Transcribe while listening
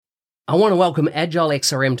I want to welcome Agile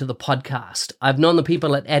XRM to the podcast. I've known the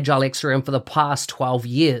people at Agile XRM for the past 12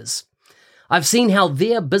 years. I've seen how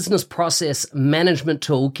their business process management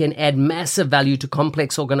tool can add massive value to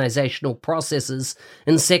complex organizational processes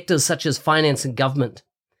in sectors such as finance and government.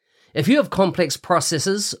 If you have complex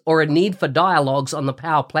processes or a need for dialogues on the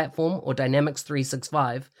Power Platform or Dynamics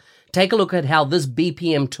 365, take a look at how this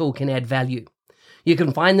BPM tool can add value. You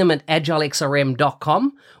can find them at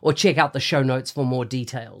agilexrm.com or check out the show notes for more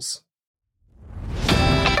details.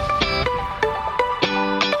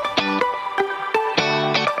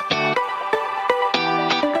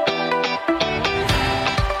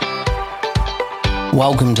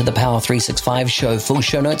 Welcome to the Power 365 show. Full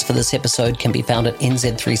show notes for this episode can be found at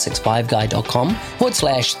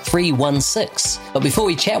nz365guy.com/316. But before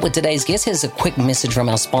we chat with today's guest, here's a quick message from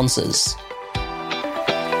our sponsors.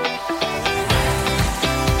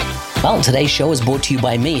 Well, today's show is brought to you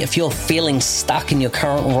by me. If you're feeling stuck in your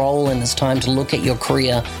current role and it's time to look at your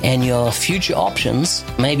career and your future options,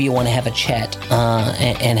 maybe you want to have a chat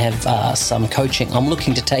and have some coaching. I'm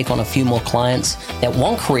looking to take on a few more clients that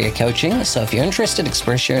want career coaching. So if you're interested,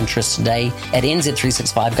 express your interest today at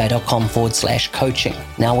nz365guy.com/coaching.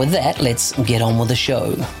 Now with that, let's get on with the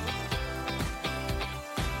show.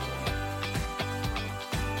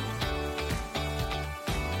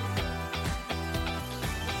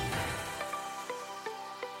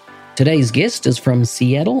 Today's guest is from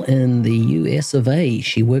Seattle in the US of A.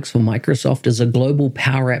 She works for Microsoft as a global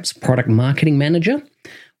Power Apps product marketing manager.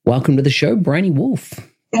 Welcome to the show, Bryony Wolfe.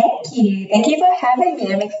 Thank you. Thank you for having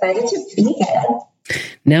me. I'm excited to be here.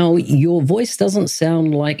 Now, your voice doesn't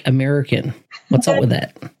sound like American. What's up with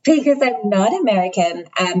that? Because I'm not American.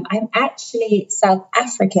 I'm actually South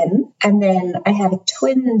African, and then I have a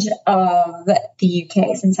twinge of the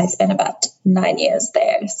UK since I spent about 9 years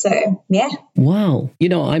there. So, yeah. Wow. You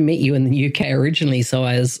know, I met you in the UK originally, so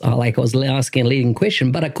I was asking a leading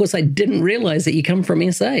question, but of course I didn't realize that you come from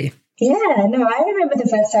SA. Yeah, no, I remember the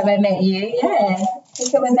first time I met you. Yeah, I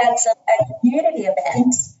think it was at a community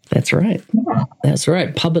event. That's right. Yeah. That's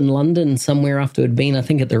right. Pub in London somewhere after I'd been, I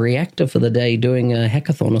think, at the Reactor for the day doing a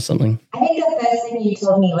hackathon or something. I think the first thing you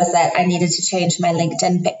told me was that I needed to change my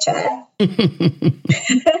LinkedIn picture.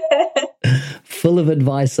 Full of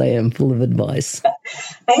advice, I am. Full of advice.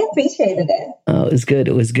 I appreciated it. Oh, it was good.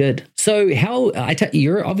 It was good. So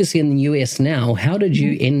you're obviously in the US now. How did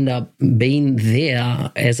you end up being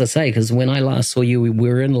there, as I say? Because when I last saw you, we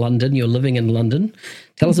were in London. You're living in London.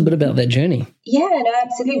 Tell us a bit about that journey. Yeah, no,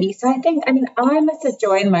 absolutely. So I must have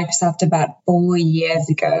joined Microsoft about 4 years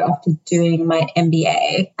ago after doing my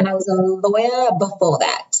MBA. And I was a lawyer before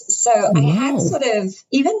that. So I had sort of,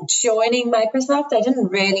 even joining Microsoft, I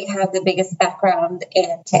didn't really have the biggest background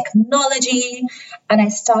in technology. And I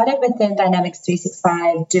started within Dynamics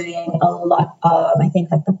 365 doing a lot of, I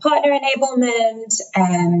think, like the partner enablement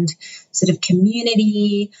and sort of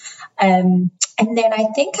community. And then I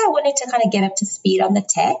think I wanted to kind of get up to speed on the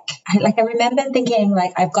tech. I remember thinking,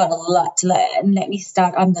 I've got a lot to learn. Let me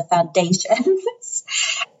start on the foundations.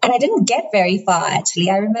 And I didn't get very far, actually.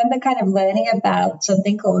 I remember kind of learning about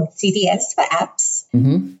something called CDS for apps.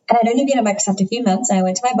 Mm-hmm. And I'd only been at Microsoft a few months. And I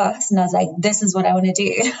went to my boss and I was like, this is what I want to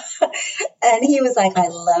do. And he was like, I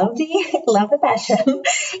love the passion.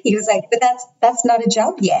 He was like, but that's not a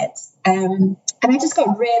job yet. And I just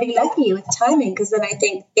got really lucky with timing, because then I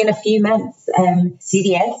think in a few months,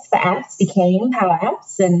 CDS for apps became Power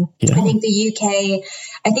Apps. And I think the UK,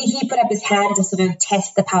 I think he put up his hand to sort of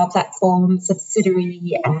test the Power Platform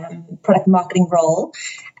subsidiary product marketing role.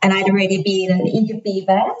 And I'd already been an eager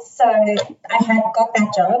beaver. So I had got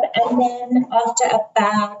that job. And then after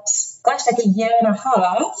about, a year and a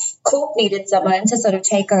half, Corp needed someone to sort of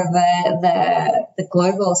take over the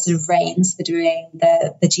global sort of reins for doing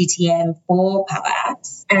the GTM for Power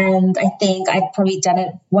Apps. And I think I'd probably done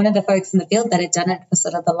it, one of the folks in the field that had done it for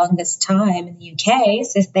sort of the longest time in the UK.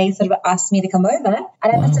 So they sort of asked me to come over.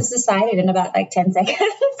 And I must have decided in about 10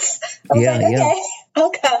 seconds. I was okay, I'll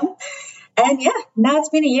come. And now it's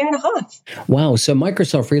been a year and a half. Wow. So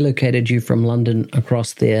Microsoft relocated you from London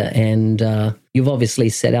across there, and you've obviously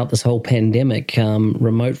set out this whole pandemic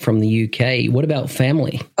remote from the UK. What about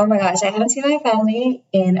family? Oh my gosh, I haven't seen my family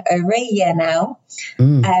in over a year now.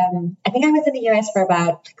 I think I was in the US for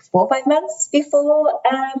about 4 or 5 months before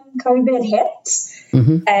COVID hit.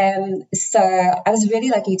 Mm-hmm. So I was really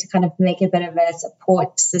lucky to kind of make a bit of a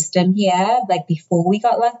support system here, before we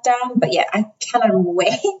got locked down. But I cannot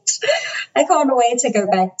wait. I can't wait to go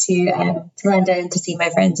back to London to see my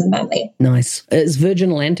friends and family. Nice. Is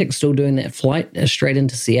Virgin Atlantic still doing that flight? flight straight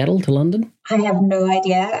into Seattle to London? I have no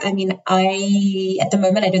idea. I mean, at the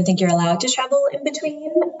moment, I don't think you're allowed to travel in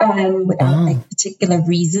between without like particular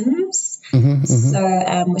reasons.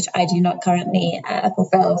 So, which I do not currently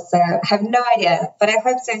fulfill. So I have no idea, but I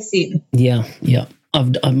hope so soon. Yeah.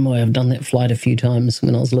 I've done that flight a few times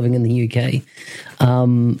when I was living in the UK.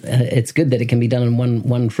 It's good that it can be done in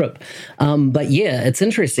one trip. But yeah, it's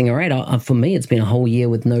interesting. All right. For me, it's been a whole year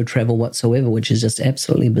with no travel whatsoever, which is just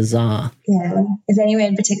absolutely bizarre. Yeah. Is there anywhere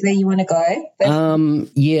in particular you want to go?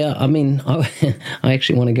 Yeah. I mean, I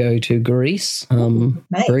actually want to go to Greece.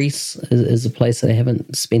 Nice. Greece is a place that I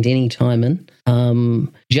haven't spent any time in.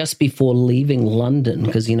 Just before leaving London,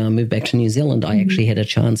 because, I moved back to New Zealand, I actually had a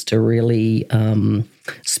chance to really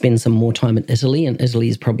spend some more time in Italy, and Italy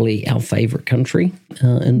is probably our favorite country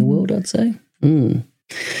in the world, I'd say.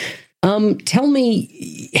 Tell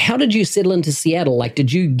me, how did you settle into Seattle? Like,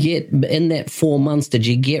 did you get, in that 4 months, did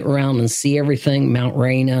you get around and see everything? Mount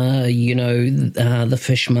Rainier, the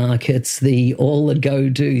fish markets, all the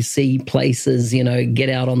go-to see places, get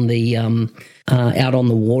out on the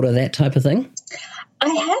water, that type of thing? I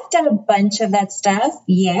have done a bunch of that stuff,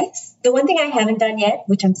 yes. The one thing I haven't done yet,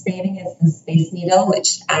 which I'm saving, is the Space Needle,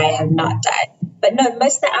 which I have not done. But no,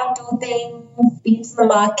 most of the outdoor things, been to the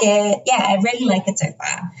market. Yeah, I really like it so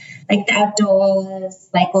far. Like the outdoors,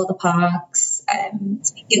 like all the parks. It's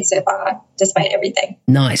been good so far, despite everything.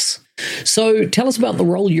 Nice. So tell us about the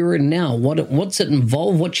role you're in now. What's it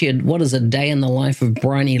involve? What does a day in the life of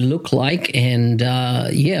Bryony look like? And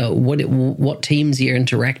what teams you're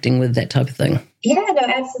interacting with, that type of thing? Yeah, no,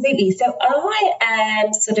 absolutely. So I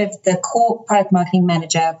am sort of the core product marketing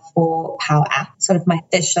manager for Power App, sort of my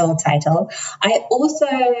official title. I also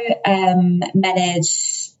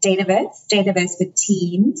manage Dataverse with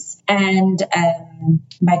Teams, and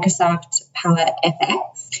Microsoft Power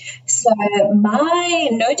FX. So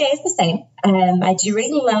no day is the same. I do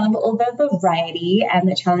really love all the variety and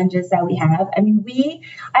the challenges that we have. I mean,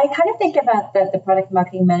 I kind of think about the product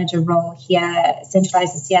marketing manager role here,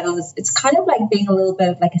 centralized in Seattle. It's kind of like being a little bit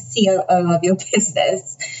of like a COO of your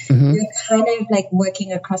business. You're kind of like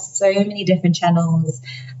working across so many different channels,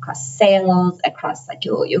 across sales, across like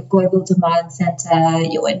your global demand center,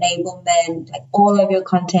 your enablement, like all of your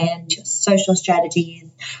content, your social strategies,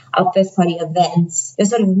 our first party events. You're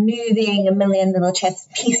sort of moving a million little chess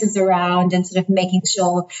pieces around and sort of making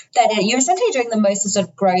sure that you're essentially doing the most to sort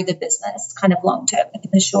of grow the business kind of long term, like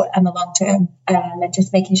in the short and the long term, and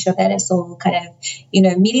just making sure that it's all kind of,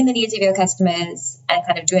 meeting the needs of your customers and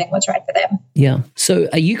kind of doing what's right for them. Yeah. So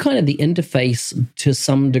are you kind of the interface to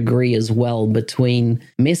some degree as well between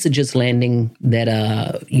messages landing that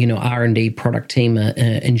are, R&D, product team,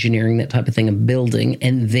 engineering, that type of thing, and building,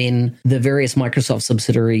 and then the various Microsoft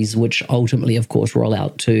subsidiaries, which ultimately, of course, roll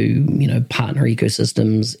out to, partner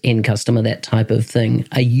ecosystems, end customer, that type of thing.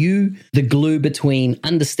 Are you the glue between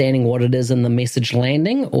understanding what it is in the message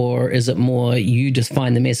landing, or is it more you just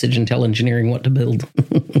find the message and tell engineering what to build?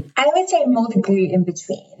 I would say more the glue in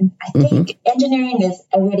between. I think engineering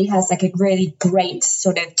already has like a really great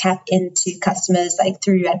sort of tap into customers, like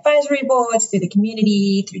through advisory boards, through the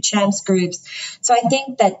community, through champs groups. So I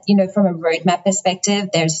think that, from a roadmap perspective,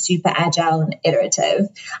 they're super agile and iterative.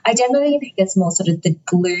 I definitely think it's more sort of the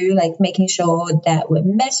glue, like making sure that we're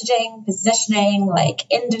messaging, positioning, like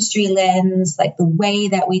industry lens, like the way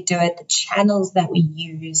that we do it, the channels that we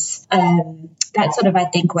use. That's sort of, I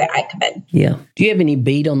think, where I come in. Yeah. Do you have any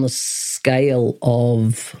beat on the scale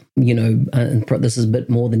of, and this is a bit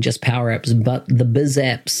more than just Power Apps, but the Biz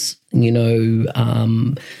Apps,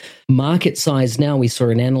 market size now? We saw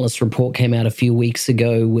an analyst report came out a few weeks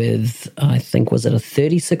ago with, I think, was it a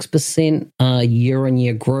 36%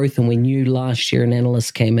 year-on-year growth? And we knew last year an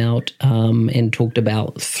analyst came out and talked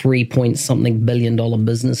about $3-point-something billion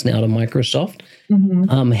business now to Microsoft.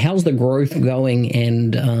 How's the growth going?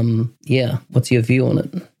 And what's your view on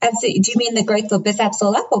it? Absolutely. Do you mean the growth for Biz Apps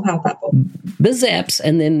all up or Power Platform? Biz Apps,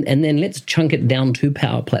 and then let's chunk it down to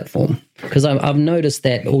Power Platform, because I've noticed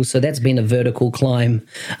that also that's been a vertical climb,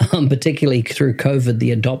 particularly through COVID,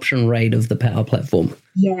 the adoption rate of the Power Platform.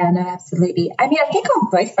 Yeah, no, absolutely. I mean, I think on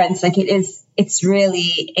both fronts, like it's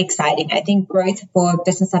really exciting. I think growth for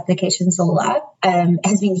business applications all up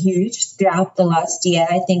has been huge throughout the last year.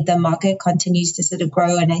 I think the market continues to sort of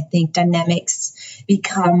grow, and I think Dynamics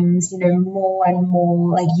becomes, more and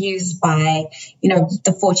more like used by,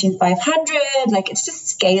 the Fortune 500. Like it's just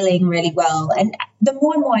scaling really well. And the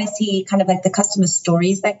more and more I see kind of like the customer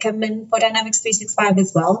stories that come in for Dynamics 365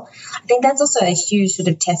 as well, I think that's also a huge sort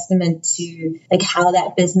of testament to like how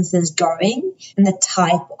that business is growing and the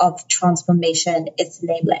type of transformation it's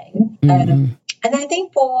enabling. And I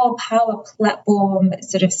think for Power Platform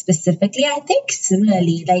sort of specifically, I think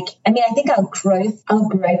similarly, I think our growth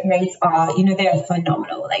rates are, they're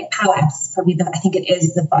phenomenal. Like Power Apps is probably I think it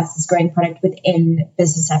is the fastest growing product within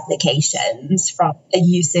business applications from a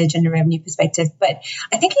usage and a revenue perspective. But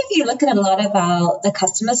I think if you look at a lot of the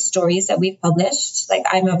customer stories that we've published, like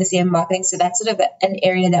I'm obviously in marketing, so that's sort of an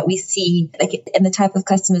area that we see like in the type of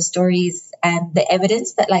customer stories and the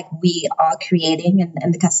evidence that like we are creating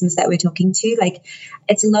and the customers that we're talking to, like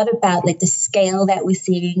it's a lot about like the scale that we're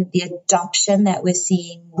seeing, the adoption that we're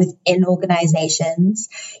seeing within organizations.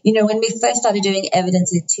 When we first started doing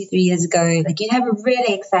evidence like 2-3 years ago, like you'd have a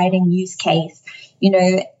really exciting use case,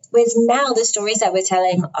 whereas now the stories that we're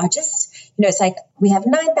telling are just, it's like we have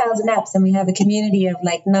 9,000 apps and we have a community of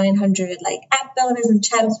like 900 like app builders and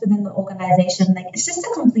champs within the organization. Like it's just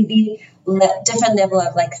a completely different level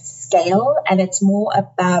of like scale, and it's more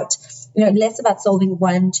about, less about solving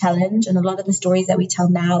one challenge. And a lot of the stories that we tell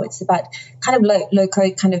now, it's about kind of low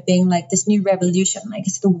code kind of being like this new revolution. Like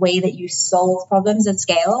it's the way that you solve problems at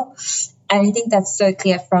scale. And I think that's so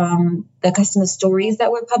clear from the customer stories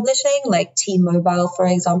that we're publishing, like T-Mobile, for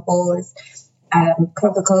example, is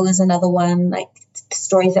Coca-Cola is another one, like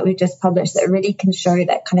stories that we've just published that really can show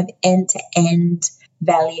that kind of end-to-end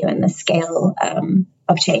value and the scale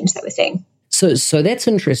of change that we're seeing. So that's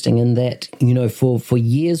interesting in that, for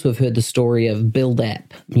years we've heard the story of build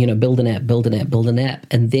app, build an app.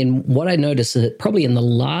 And then what I noticed is that probably in the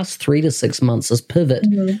last 3 to 6 months is pivot,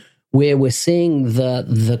 where we're seeing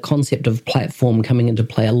the concept of platform coming into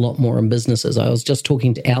play a lot more in businesses. I was just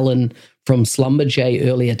talking to Alan from Schlumberger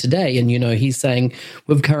earlier today, and, he's saying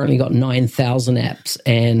we've currently got 9,000 apps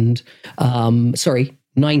and,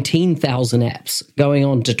 19,000 apps going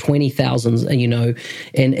on to 20,000, and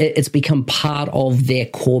it's become part of their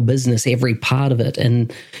core business, every part of it.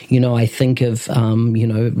 And, I think of,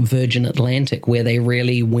 Virgin Atlantic, where they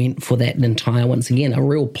really went for that entire, once again, a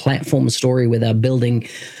real platform story where they're building,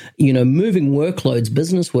 moving workloads,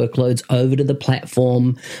 business workloads over to the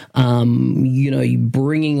platform,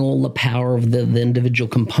 bringing all the power of the individual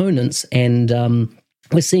components. And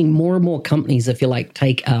we're seeing more and more companies, if you like,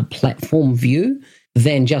 take a platform view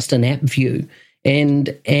than just an app view. And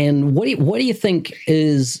what do you think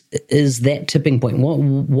is that tipping point?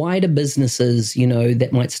 Why do businesses, that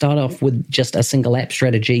might start off with just a single app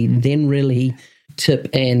strategy, then really tip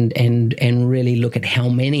and really look at how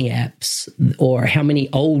many apps or how many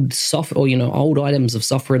old software or old items of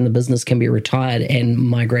software in the business can be retired and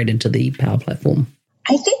migrated to the Power Platform?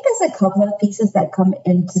 I think there's a couple of pieces that come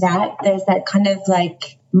into that. There's that kind of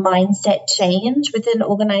like mindset change within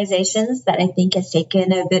organizations that I think has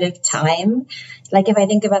taken a bit of time. Like if I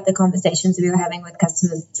think about the conversations we were having with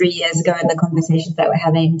customers 3 years ago and the conversations that we're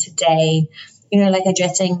having today, like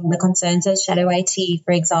addressing the concerns of shadow IT,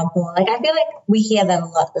 for example, like I feel like we hear that a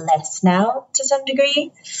lot less now to some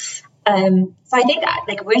degree. So I think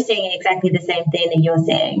like we're saying exactly the same thing that you're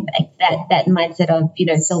saying, like that mindset of,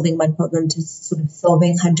 solving one problem to sort of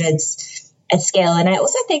solving hundreds at scale. And I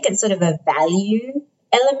also think it's sort of a value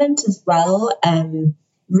element as well.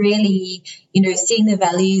 Really, seeing the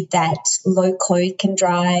value that low code can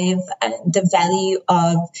drive, and the value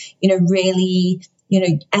of, really,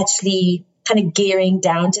 actually kind of gearing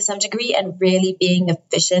down to some degree and really being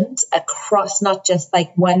efficient across not just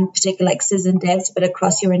like one particular like SIS and devs, but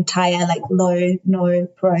across your entire like low, no,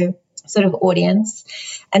 pro sort of audience,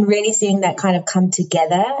 and really seeing that kind of come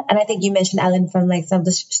together. And I think you mentioned Alan from like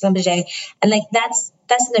Schlumberger, and like that's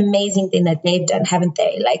an amazing thing that they've done, haven't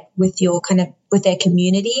they? Like with their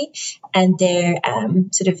community and their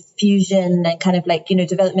sort of fusion and kind of like,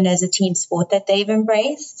 development as a team sport that they've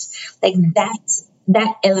embraced. Like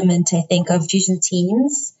that element, I think, of fusion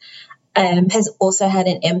teams has also had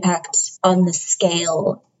an impact on the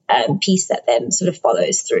scale piece that then sort of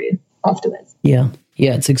follows through afterwards. Yeah,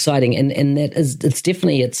 it's exciting, and that is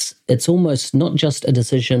it's almost not just a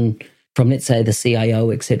decision from, let's say, the CIO,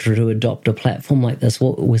 et cetera, to adopt a platform like this.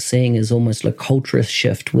 What we're seeing is almost a culture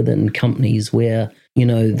shift within companies where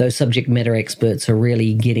those subject matter experts are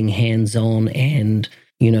really getting hands on and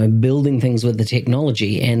building things with the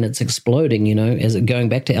technology, and it's exploding, as going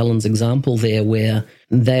back to Alan's example there, where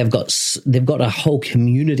they've got a whole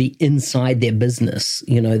community inside their business,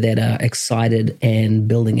 that are excited and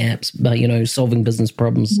building apps, but, solving business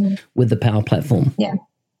problems with the Power Platform. Yeah,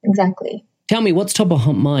 exactly. Tell me, what's top of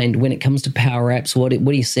mind when it comes to Power Apps? What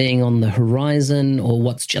are you seeing on the horizon, or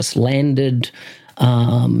what's just landed?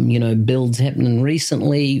 Builds happening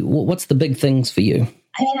recently. What's the big things for you?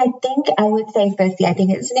 I mean, I think I would say firstly, I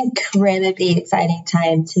think it's an incredibly exciting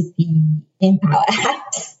time to be in Power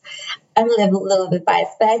Apps. I'm a little bit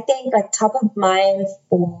biased, but I think like top of mind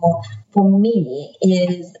for me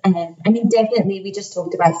is, definitely we just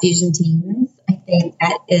talked about Fusion Teams. I think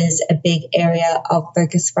that is a big area of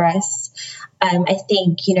focus for us. I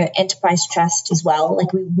think, enterprise trust as well.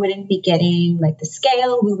 Like we wouldn't be getting like the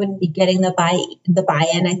scale, we wouldn't be getting the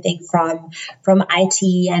buy-in, I think, from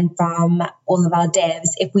IT and from all of our devs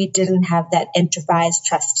if we didn't have that enterprise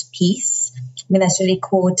trust piece. That's really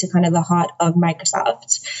core to kind of the heart of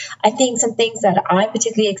Microsoft. I think some things that I'm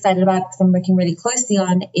particularly excited about because I'm working really closely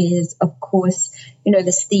on is, of course,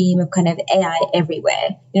 this theme of kind of AI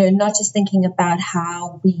everywhere. Not just thinking about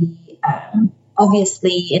how we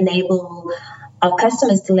obviously enable our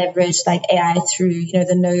customers to leverage like AI through,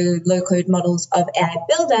 the low code models of AI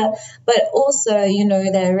Builder, but also,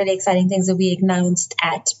 the really exciting things that we announced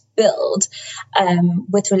at Build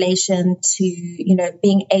with relation to,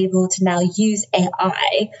 being able to now use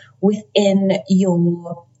AI within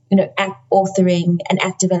your, app authoring and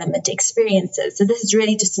app development experiences. So this is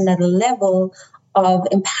really just another level of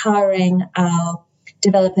empowering our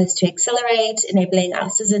developers to accelerate, enabling our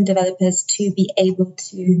citizen developers to be able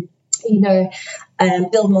to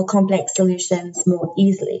build more complex solutions more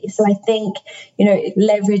easily. So I think,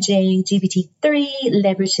 leveraging GPT-3,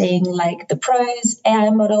 leveraging like the Pros AI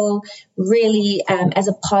model, really as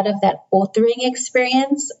a part of that authoring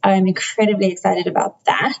experience, I'm incredibly excited about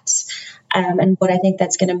that and what I think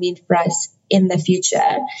that's going to mean for us in the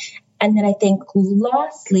future. And then I think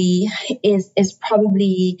lastly is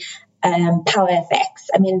probably PowerFX.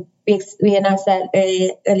 We announced that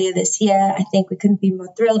earlier this year. I think we couldn't be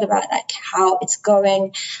more thrilled about like how it's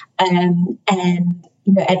going. And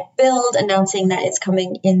at Build, announcing that it's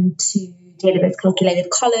coming into database calculated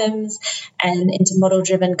columns and into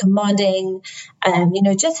model-driven commanding.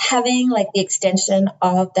 Just having like the extension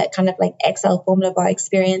of that kind of like Excel formula bar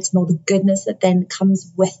experience and all the goodness that then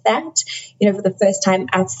comes with that. For the first time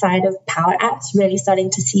outside of Power Apps, really starting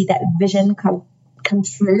to see that vision come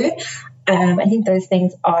true. I think those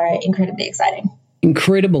things are incredibly exciting.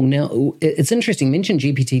 Incredible. Now, it's interesting. You mentioned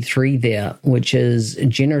GPT-3 there, which is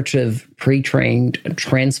Generative Pre-trained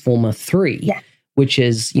Transformer 3, which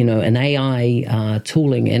is, an AI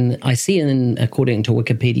tooling. And I see according to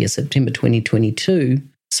Wikipedia, September the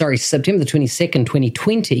 22nd,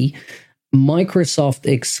 2020, Microsoft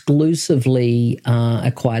exclusively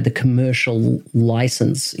acquired the commercial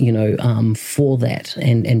license, for that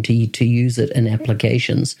and to use it in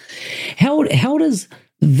applications. How does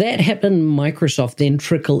that happen? Microsoft then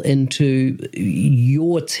trickle into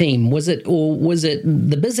your team? Was it the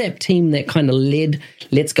BizApp team that kind of led,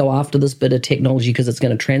 let's go after this bit of technology because it's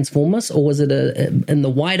going to transform us? Or was it in the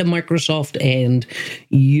wider Microsoft and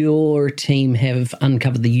your team have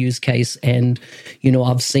uncovered the use case and,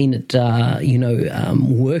 I've seen it,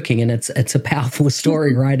 working, and it's a powerful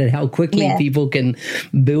story, right? And how quickly people can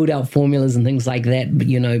build out formulas and things like that,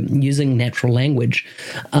 using natural language.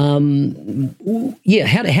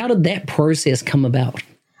 How did that process come about?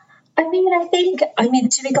 I think,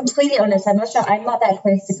 to be completely honest, I'm not sure. I'm not that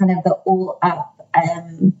close to kind of the all up,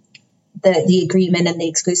 the agreement and the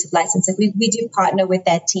exclusive license. Like we do partner with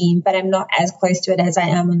that team, but I'm not as close to it as I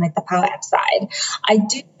am on like the Power Apps side. I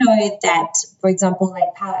do know that, for example,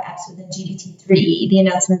 like Power Apps within GPT-3, the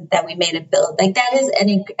announcement that we made at Build, like that is,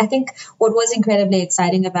 I think what was incredibly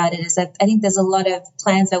exciting about it is that I think there's a lot of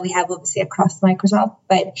plans that we have obviously across Microsoft,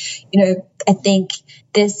 but, I think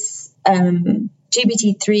this,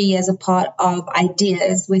 GPT-3 as a part of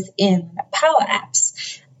ideas within Power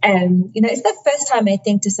Apps. It's the first time I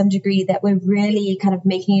think to some degree that we're really kind of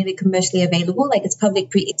making it commercially available. Like it's public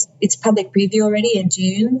preview already in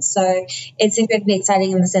June. So it's incredibly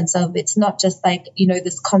exciting in the sense of it's not just like,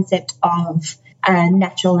 this concept of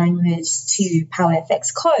natural language to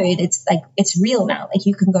PowerFX code. It's like, it's real now. Like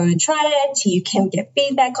you can go and try it, you can get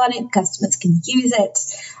feedback on it, customers can use it.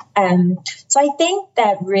 So I think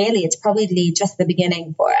that really it's probably just the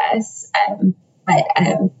beginning for us.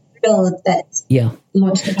 Build that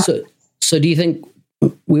launched it. So do you think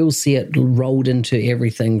we'll see it rolled into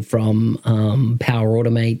everything from Power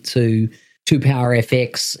Automate to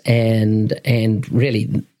PowerFX and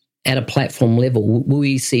really at a platform level? Will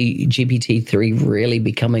we see GPT-3 really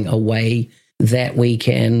becoming a way that we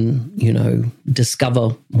can,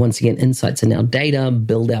 discover, once again, insights in our data,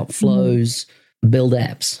 build out flows, build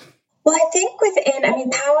apps? Well, I think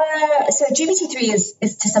so GPT-3 is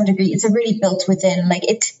to some degree, it's already built within, like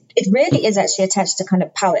it really is actually attached to kind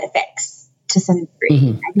of PowerFX to some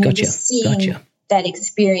degree. Gotcha. Just seeing that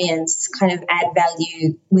experience kind of add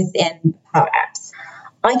value within Power Apps.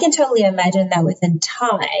 I can totally imagine that within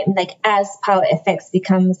time, like as Power FX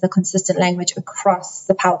becomes the consistent language across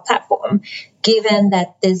the Power Platform, given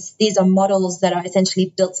that these are models that are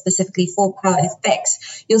essentially built specifically for Power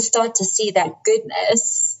FX, you'll start to see that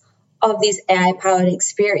goodness of these AI-powered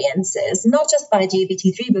experiences, not just by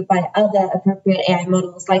GPT-3, but by other appropriate AI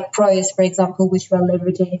models like Prose, for example, which we're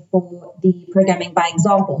leveraging for the programming by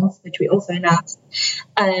examples, which we also announced,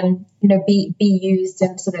 be used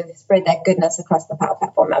and sort of spread that goodness across the Power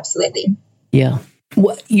Platform. Absolutely. Yeah.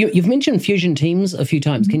 Well, you've mentioned Fusion Teams a few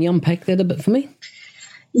times. Can you unpack that a bit for me?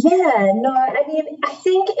 Yeah, no, I mean, I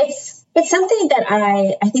think it's something that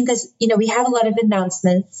I think is, we have a lot of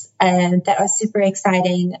announcements that are super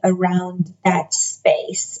exciting around that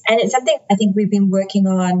space. And it's something I think we've been working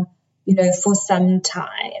on, for some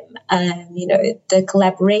time. The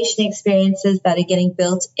collaboration experiences that are getting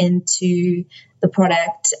built into the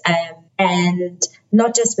product and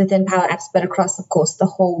not just within Power Apps, but across, of course, the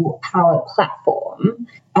whole Power Platform.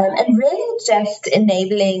 And really just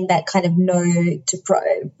enabling that kind of node to pro,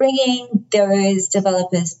 bringing those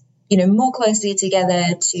developers, more closely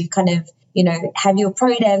together to kind of, have your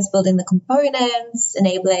pro devs building the components,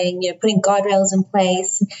 enabling, putting guardrails in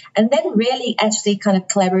place, and then really actually kind of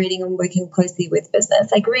collaborating and working closely with business,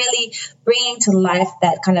 like really bringing to life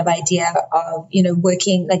that kind of idea of,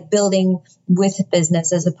 working, like building with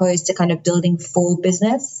business as opposed to kind of building for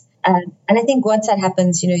business. And I think once that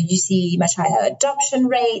happens, you see much higher adoption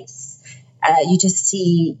rates. You just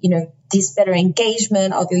see, this better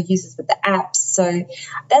engagement of your users with the apps. So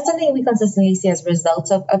that's something we consistently see as a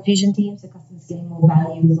result of Fusion Teams. The customers getting more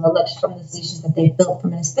value as well, not just from the solutions that they've built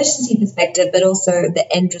from an efficiency perspective, but also the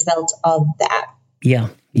end result of the app. Yeah.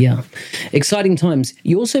 Exciting times.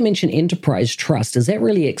 You also mentioned enterprise trust. Is that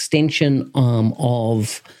really extension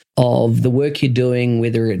of the work you're doing,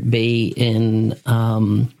 whether it be in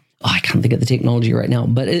I can't think of the technology right now,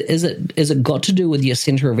 but is it got to do with your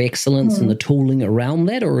center of excellence and the tooling around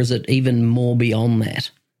that, or is it even more beyond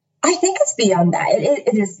that? I think it's beyond that.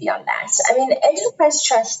 It is beyond that. I mean, enterprise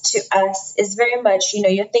trust to us is very much,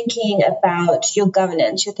 you're thinking about your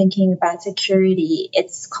governance, you're thinking about security,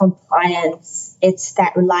 it's compliance, it's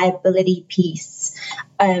that reliability piece.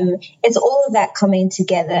 It's all of that coming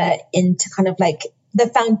together into kind of like the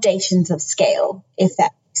foundations of scale, if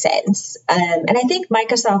that sense. And I think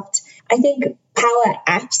Power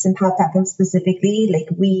Apps and Power Platform specifically, like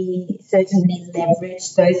we certainly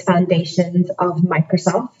leverage those foundations of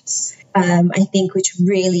Microsoft. I think which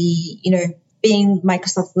really, being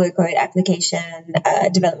Microsoft's low-code application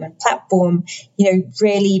development platform,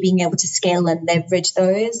 really being able to scale and leverage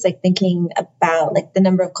those, like thinking about like the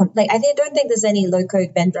number of, I don't think there's any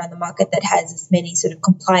low-code vendor on the market that has as many sort of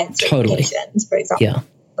compliance certifications, for example. Yeah.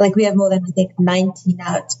 Like we have more than, I think, 90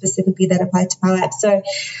 now specifically that apply to Power Apps. So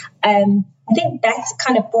I think that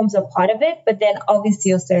kind of forms a part of it. But then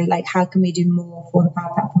obviously also like how can we do more for the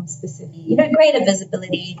Power Platform specifically? Greater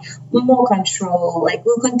visibility, more control. Like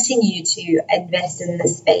we'll continue to invest in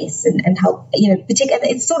this space and help, particularly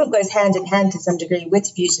it sort of goes hand in hand to some degree with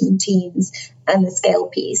Fusion Teams and the scale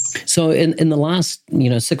piece. So in the last,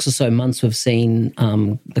 6 or so months, we've seen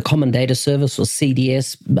the Common Data Service or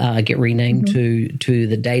CDS get renamed to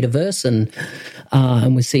the Dataverse, and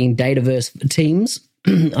we're seeing Dataverse Teams.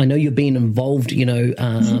 I know you've been involved,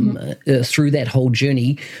 through that whole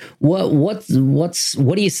journey. What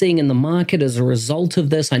are you seeing in the market as a result of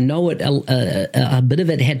this? I know a bit of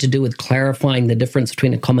it had to do with clarifying the difference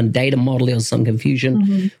between a common data model. There was some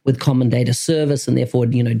confusion with Common Data Service, and therefore,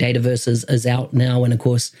 Dataverse is out now, and of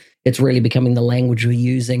course, it's really becoming the language we're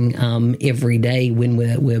using every day when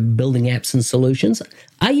we're building apps and solutions.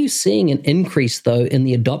 Are you seeing an increase, though, in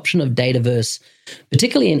the adoption of Dataverse,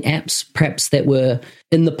 particularly in apps perhaps that were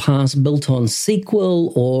in the past built on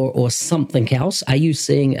SQL or something else? Are you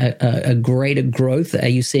seeing a greater growth? Are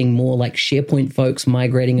you seeing more like SharePoint folks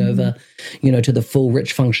migrating over, to the full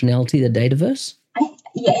rich functionality of the Dataverse?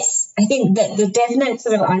 Yes, I think that the definite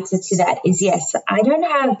sort of answer to that is yes. I don't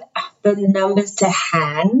have the numbers to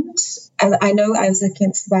hand. I know I was looking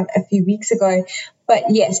at this about a few weeks ago, but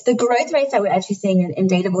yes, the growth rates that we're actually seeing in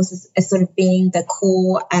Dataverse is sort of being the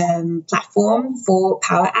core platform for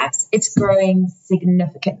Power Apps. It's growing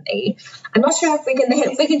significantly. I'm not sure if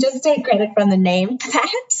we can just take credit from the name for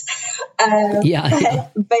that.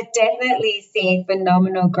 But definitely seeing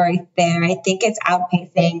phenomenal growth there. I think it's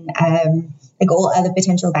outpacing like all other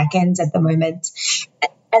potential backends at the moment.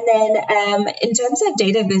 And then in terms of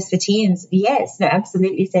Dataverse for Teams, yes, no,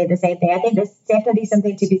 absolutely say the same thing. I think there's definitely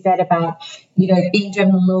something to be said about, being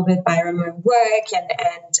driven a little bit by remote work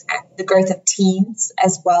the growth of teams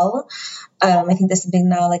as well. I think there's something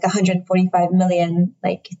now like 145 million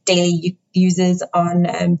like daily users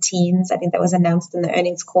on Teams. I think that was announced in the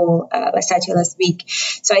earnings call by Satya last week.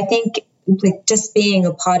 So I think like just being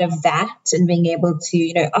a part of that and being able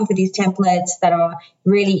to, offer these templates that are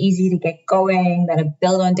really easy to get going, that are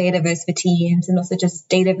built on Dataverse for Teams, and also just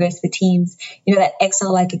Dataverse for Teams, that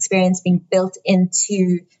Excel-like experience being built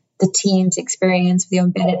into the Teams experience with the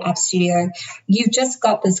embedded App Studio. You've just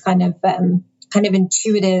got this kind of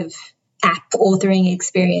intuitive app authoring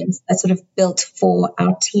experience that's sort of built for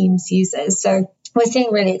our Teams users. So we're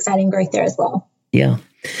seeing really exciting growth there as well. Yeah.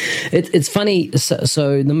 It's funny.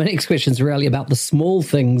 So the next question is really about the small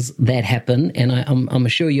things that happen, and I'm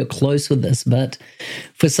sure you're close with this. But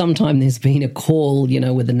for some time, there's been a call,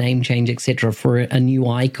 with the name change, etc., for a new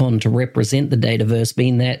icon to represent the Dataverse.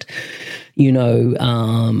 Being that,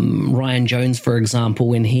 Ryan Jones, for example,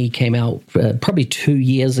 when he came out probably 2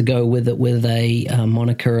 years ago with a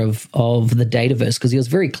moniker of the Dataverse, because he was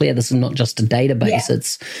very clear this is not just a database.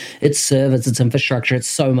 Yeah. It's servers, it's infrastructure, it's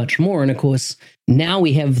so much more. And of course, now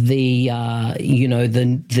we have the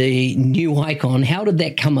new icon. How did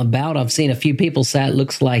that come about? I've seen a few people say it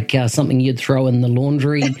looks like something you'd throw in the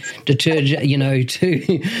laundry detergent,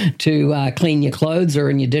 to clean your clothes, or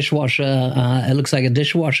in your dishwasher. It looks like a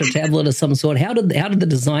dishwasher tablet of some sort. How did the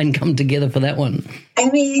design come together for that one? I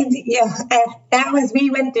mean, we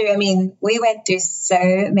went through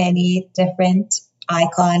so many different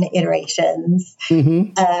icon iterations.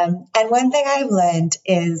 Mm-hmm. And one thing I've learned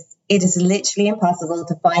is it is literally impossible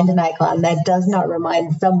to find an icon that does not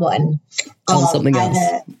remind someone of something else.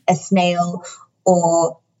 Either a snail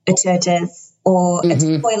or a tortoise or a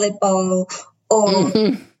toilet bowl or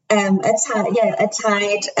a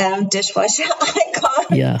Tide dishwasher icon.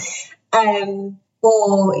 Yeah.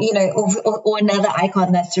 Or another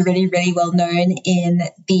icon that's really, really well known in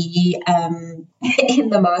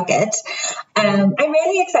the market. I'm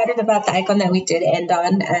really excited about the icon that we did end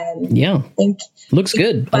on. I think looks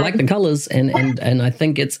good. I like the colors, and I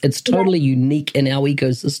think it's totally unique in our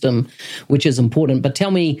ecosystem, which is important. But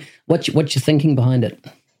tell me what you're thinking behind it.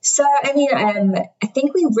 So, I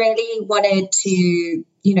think we really wanted to,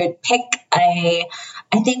 pick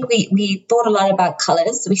I think we thought a lot about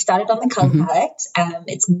colors. So we started on the color palette.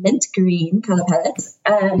 It's mint green color palette.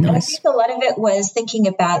 Nice. And I think a lot of it was thinking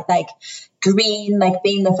about like green, like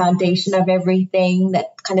being the foundation of everything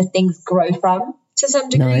that kind of things grow from to some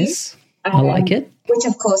degree. Nice. I like it. Which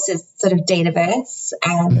of course is sort of Dataverse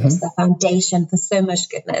and is the foundation for so much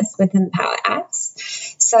goodness within Power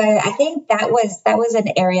Apps. So I think that was an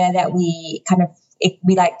area that we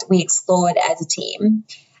explored as a team.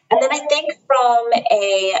 And then I think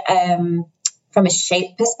from a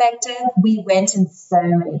shape perspective, we went in so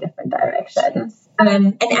many different directions.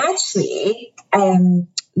 And actually,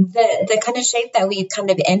 the kind of shape that we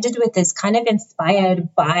kind of ended with is kind of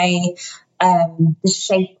inspired by the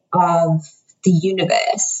shape of the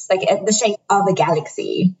universe, like the shape of a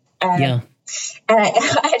galaxy. And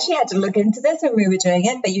I actually had to look into this when we were doing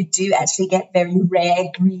it, but you do actually get very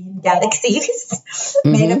rare green galaxies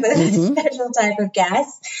made of a special type of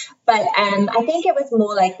gas. But I think it was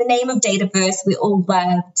more like the name of Dataverse we all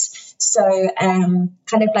loved. So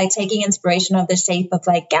kind of like taking inspiration of the shape of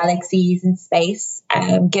like galaxies in space,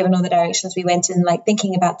 given all the directions we went in, like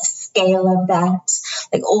thinking about the scale of that,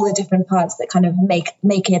 like all the different parts that kind of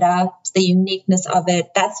make it up, the uniqueness of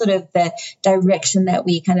it. That's sort of the direction that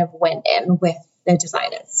we kind of went in with the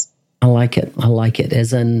designers. I like it.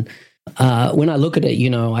 As in, when I look at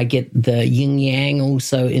it, I get the yin yang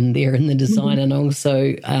also in there in the design, and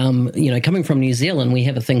also, coming from New Zealand, we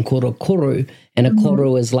have a thing called a koru, and a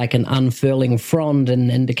koru is like an unfurling frond and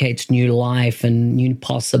indicates new life and new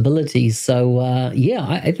possibilities. So,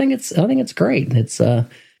 I think it's great. It's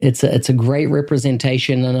a great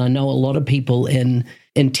representation, and I know a lot of people in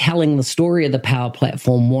telling the story of the Power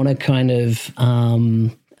Platform want to kind of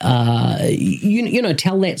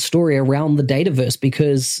tell that story around the Dataverse,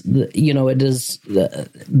 because it is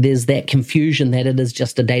there's that confusion that it is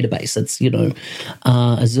just a database. It's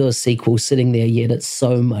Azure SQL sitting there, yet it's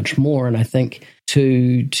so much more. And I think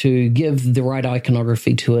to give the right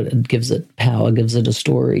iconography to it, it gives it power, gives it a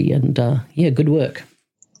story, and good work.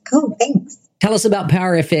 Cool, thanks. Tell us about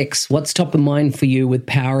PowerFX. What's top of mind for you with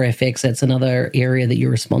PowerFX? That's another area that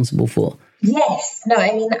you're responsible for. Yes. No,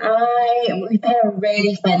 I mean, we've had a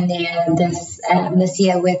really fun year this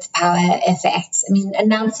year with Power FX. I mean,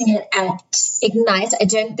 announcing it at Ignite, I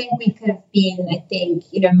don't think we could have been,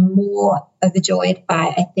 more overjoyed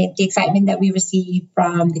by, the excitement that we received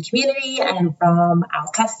from the community and from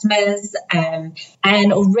our customers, and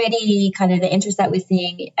already kind of the interest that we're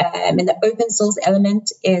seeing in the open source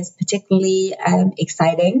element is particularly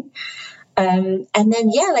exciting. And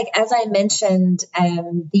then, as I mentioned,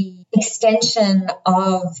 the extension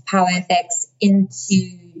of PowerFX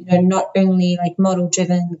into, not only like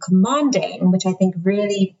model-driven commanding, which I think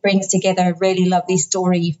really brings together a really lovely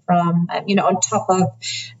story from, on top of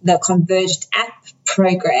the converged app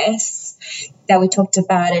progress that we talked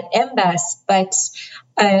about at MBAS. But,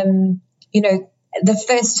 the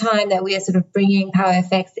first time that we are sort of bringing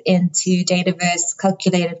PowerFX into Dataverse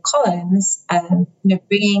calculated columns,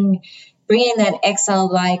 bringing that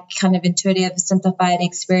Excel-like kind of intuitive, simplified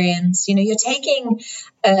experience, you're taking,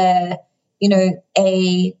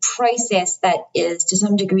 a process that is to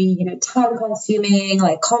some degree, time-consuming,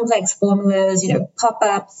 like complex formulas,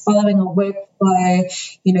 pop-ups, following a workflow.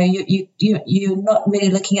 You're not really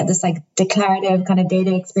looking at this like declarative kind of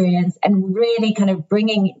data experience, and really kind of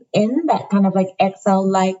bringing in that kind of like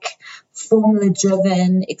Excel-like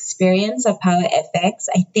formula-driven experience of Power FX.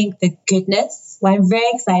 I think the goodness, well, I'm very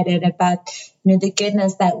excited about, the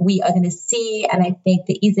goodness that we are going to see. And I think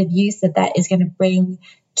the ease of use that is going to bring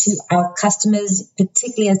to our customers,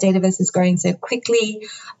 particularly as Dataverse is growing so quickly.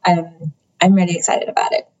 I'm really excited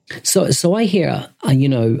about it. So I hear,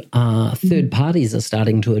 third parties are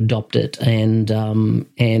starting to adopt it and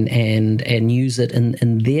use it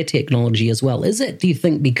in their technology as well. Is it, do you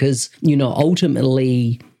think, because,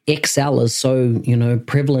 ultimately Excel is so,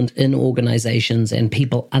 prevalent in organizations and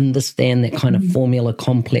people understand that kind of formula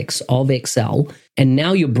complex of Excel, and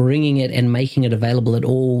now you're bringing it and making it available at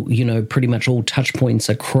all, pretty much all touch points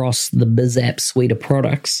across the BizApp suite of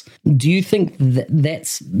products. Do you think that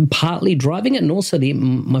that's partly driving it? And also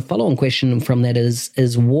my follow-on question from that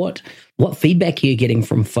is what feedback are you getting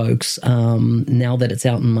from folks now that it's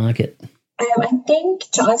out in market? I think,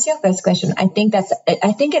 to answer your first question, I think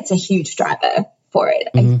it's a huge driver for it.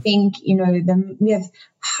 I think, we have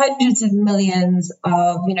hundreds of millions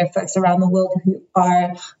of, folks around the world who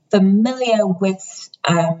are familiar with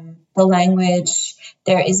the language.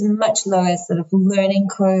 There is much lower sort of learning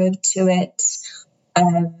curve to it.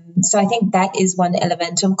 So I think that is one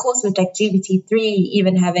element. Of course, with like GPT-3,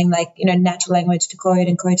 even having natural language to code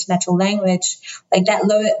and code to natural language, like that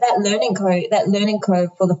learning curve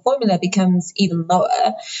for the formula becomes even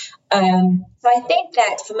lower. So I think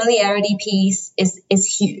that familiarity piece is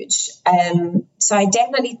huge. So I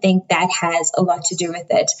definitely think that has a lot to do with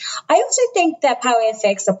it. I also think that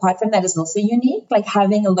PowerFX, apart from that, is also unique, like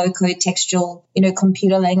having a low-code textual,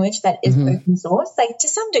 computer language that is open source, like to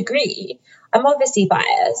some degree. I'm obviously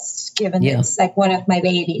biased, given it's like one of my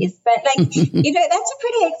babies, but that's a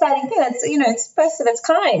pretty exciting thing. That's, it's first of its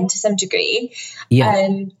kind to some degree. Yeah.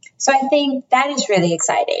 So I think that is really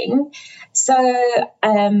exciting. So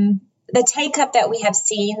the take up that we have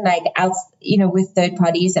seen, with third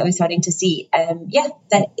parties that we're starting to see,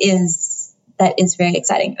 that is very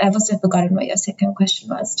exciting. I've also forgotten what your second question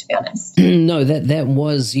was, to be honest. No, that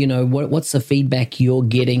was, what's the feedback you're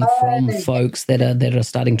getting from folks that are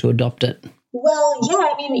starting to adopt it? Well,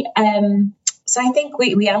 so I think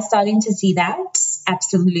we are starting to see that,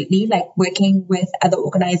 absolutely, like working with other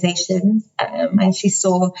organizations. I actually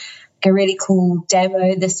saw a really cool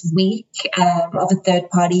demo this week of a third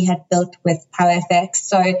party had built with PowerFX.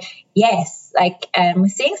 So yes, we're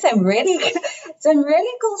seeing some really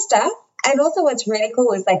cool stuff. And also what's really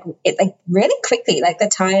cool is really quickly,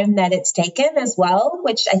 the time that it's taken as well,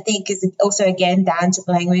 which I think is also again down to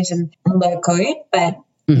the language and low code. But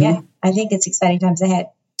I think it's exciting times ahead.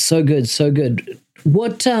 So good, so good.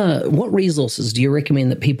 What resources do you recommend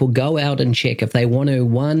that people go out and check if they want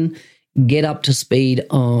to, get up to speed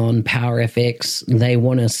on PowerFX? They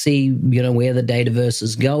want to see, where the Dataverse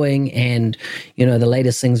is going and, the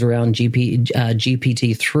latest things around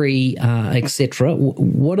GPT-3, etc.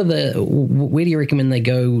 Where do you recommend they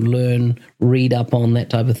go learn, read up on that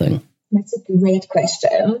type of thing? That's a great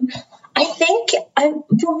question. I think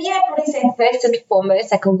for me, I'd probably say first and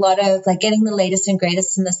foremost, a lot of getting the latest and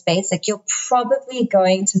greatest in the space. You're probably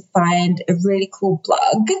going to find a really cool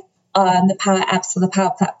blog on the Power Apps or the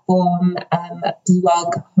Power Platform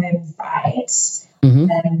blog home site.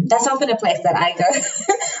 That's often a place that I go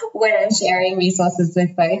when I'm sharing resources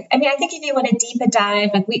with folks. I think if you want a deeper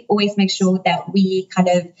dive, we always make sure that we kind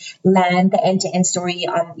of land the end-to-end story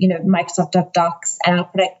on, Microsoft Docs, and our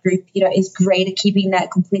product group, is great at keeping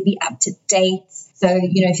that completely up to date. So,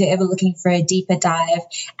 if you're ever looking for a deeper dive.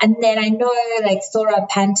 And then I know like Saurabh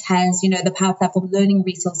Pant has, the Power Platform Learning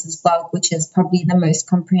Resources blog, which is probably the most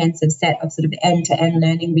comprehensive set of sort of end-to-end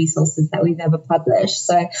learning resources that we've ever published.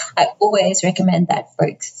 So I always recommend that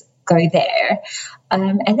folks go there.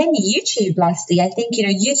 And then YouTube, lastly, I think,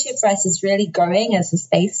 YouTube for us is really growing as a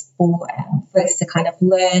space for folks to kind of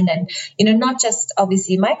learn and, not just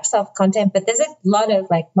obviously Microsoft content, but there's a lot of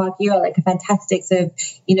like, Mark, you are like a fantastic sort of,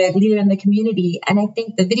 leader in the community. And I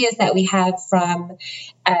think the videos that we have from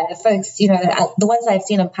folks, the ones I've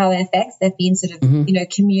seen on PowerFX, they've been sort of,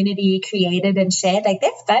 community created and shared, like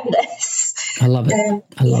they're fabulous. I love it.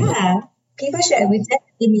 I love it. People should. We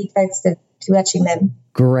definitely need folks to watching them.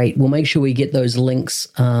 Great. We'll make sure we get those links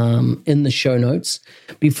in the show notes.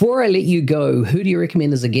 Before I let you go, who do you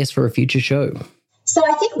recommend as a guest for a future show? So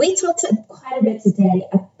I think we talked quite a bit today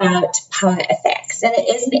about PowerFX, and it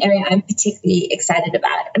is an area I'm particularly excited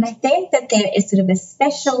about. And I think that there is sort of a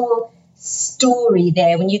special story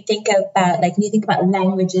there when you think about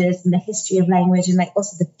languages and the history of language and like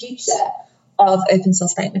also the future of open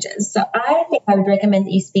source languages. So I think I would recommend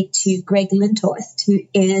that you speak to Greg Lindhorst, who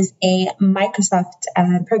is a Microsoft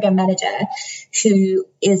program manager who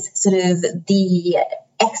is sort of the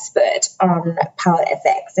expert on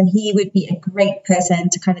PowerFX. And he would be a great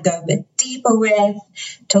person to kind of go a bit deeper with,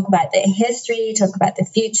 talk about the history, talk about the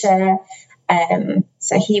future.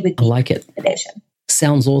 So he would be I like it. Innovation.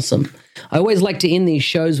 Sounds awesome. I always like to end these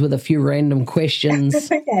shows with a few random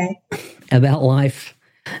questions about life.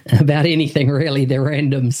 About anything, really. They're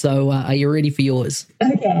random. So are you ready for yours?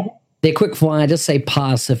 Okay. They're quick fire. Just say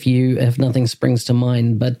pass if nothing springs to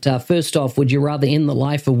mind. But first off, would you rather end the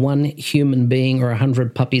life of one human being or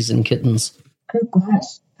 100 puppies and kittens? Oh,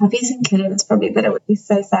 gosh. Puppies and kittens probably, but it would be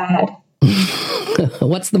so sad.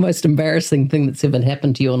 What's the most embarrassing thing that's ever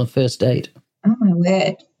happened to you on a first date? Oh, my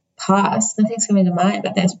word. Pass. Nothing's coming to mind,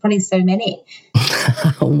 but there's probably so many.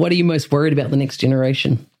 What are you most worried about the next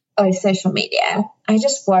generation? Oh, social media. I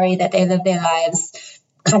just worry that they live their lives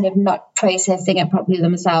kind of not processing it properly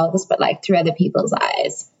themselves, but like through other people's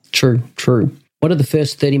eyes. True. What do the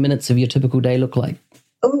first 30 minutes of your typical day look like?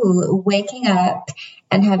 Ooh, waking up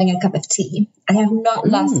and having a cup of tea. I have not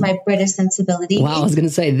lost my British sensibility. Wow, I was going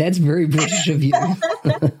to say, that's very British of you. And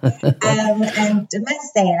I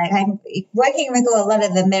must say, like, I'm working with a lot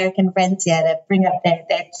of American friends here to bring up their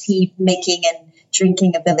tea making and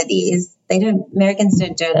drinking abilities. Americans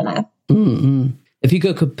don't do it enough. Mm-hmm. If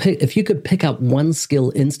you could pick up one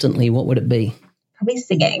skill instantly, what would it be? Probably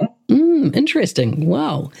singing. Interesting.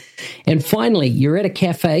 Wow. And finally, you're at a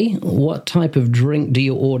cafe. What type of drink do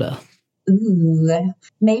you order? Ooh,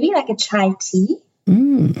 maybe like a chai tea.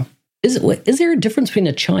 Is there a difference between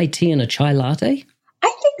a chai tea and a chai latte?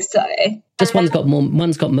 I think so. Just one's got milk,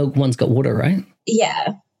 one's got water, right?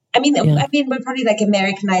 Yeah. I mean, we're probably like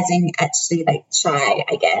Americanizing actually like chai,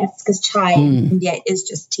 I guess, because chai is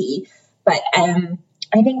just tea. But I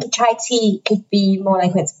think chai tea could be more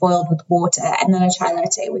like when it's boiled with water, and then a chai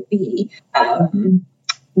latte would be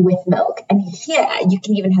with milk. And here you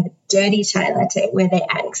can even have a dirty chai latte where they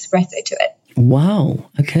add espresso to it. Wow.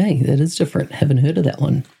 Okay, that is different. Haven't heard of that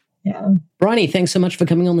one. Yeah. Bryony, thanks so much for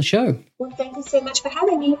coming on the show. Well, thank you so much for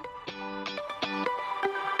having me.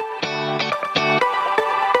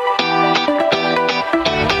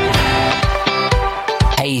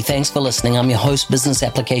 Hey, thanks for listening. I'm your host, Business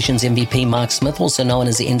Applications MVP Mark Smith, also known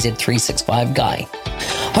as the NZ365 guy.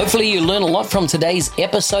 Hopefully you learn a lot from today's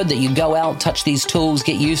episode, that you go out, touch these tools,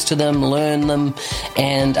 get used to them, learn them,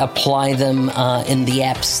 and apply them in the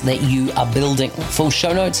apps that you are building. Full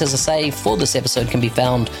show notes, as I say, for this episode can be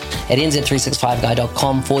found at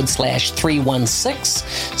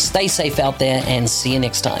nz365guy.com/316. Stay safe out there and see you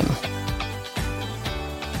next time.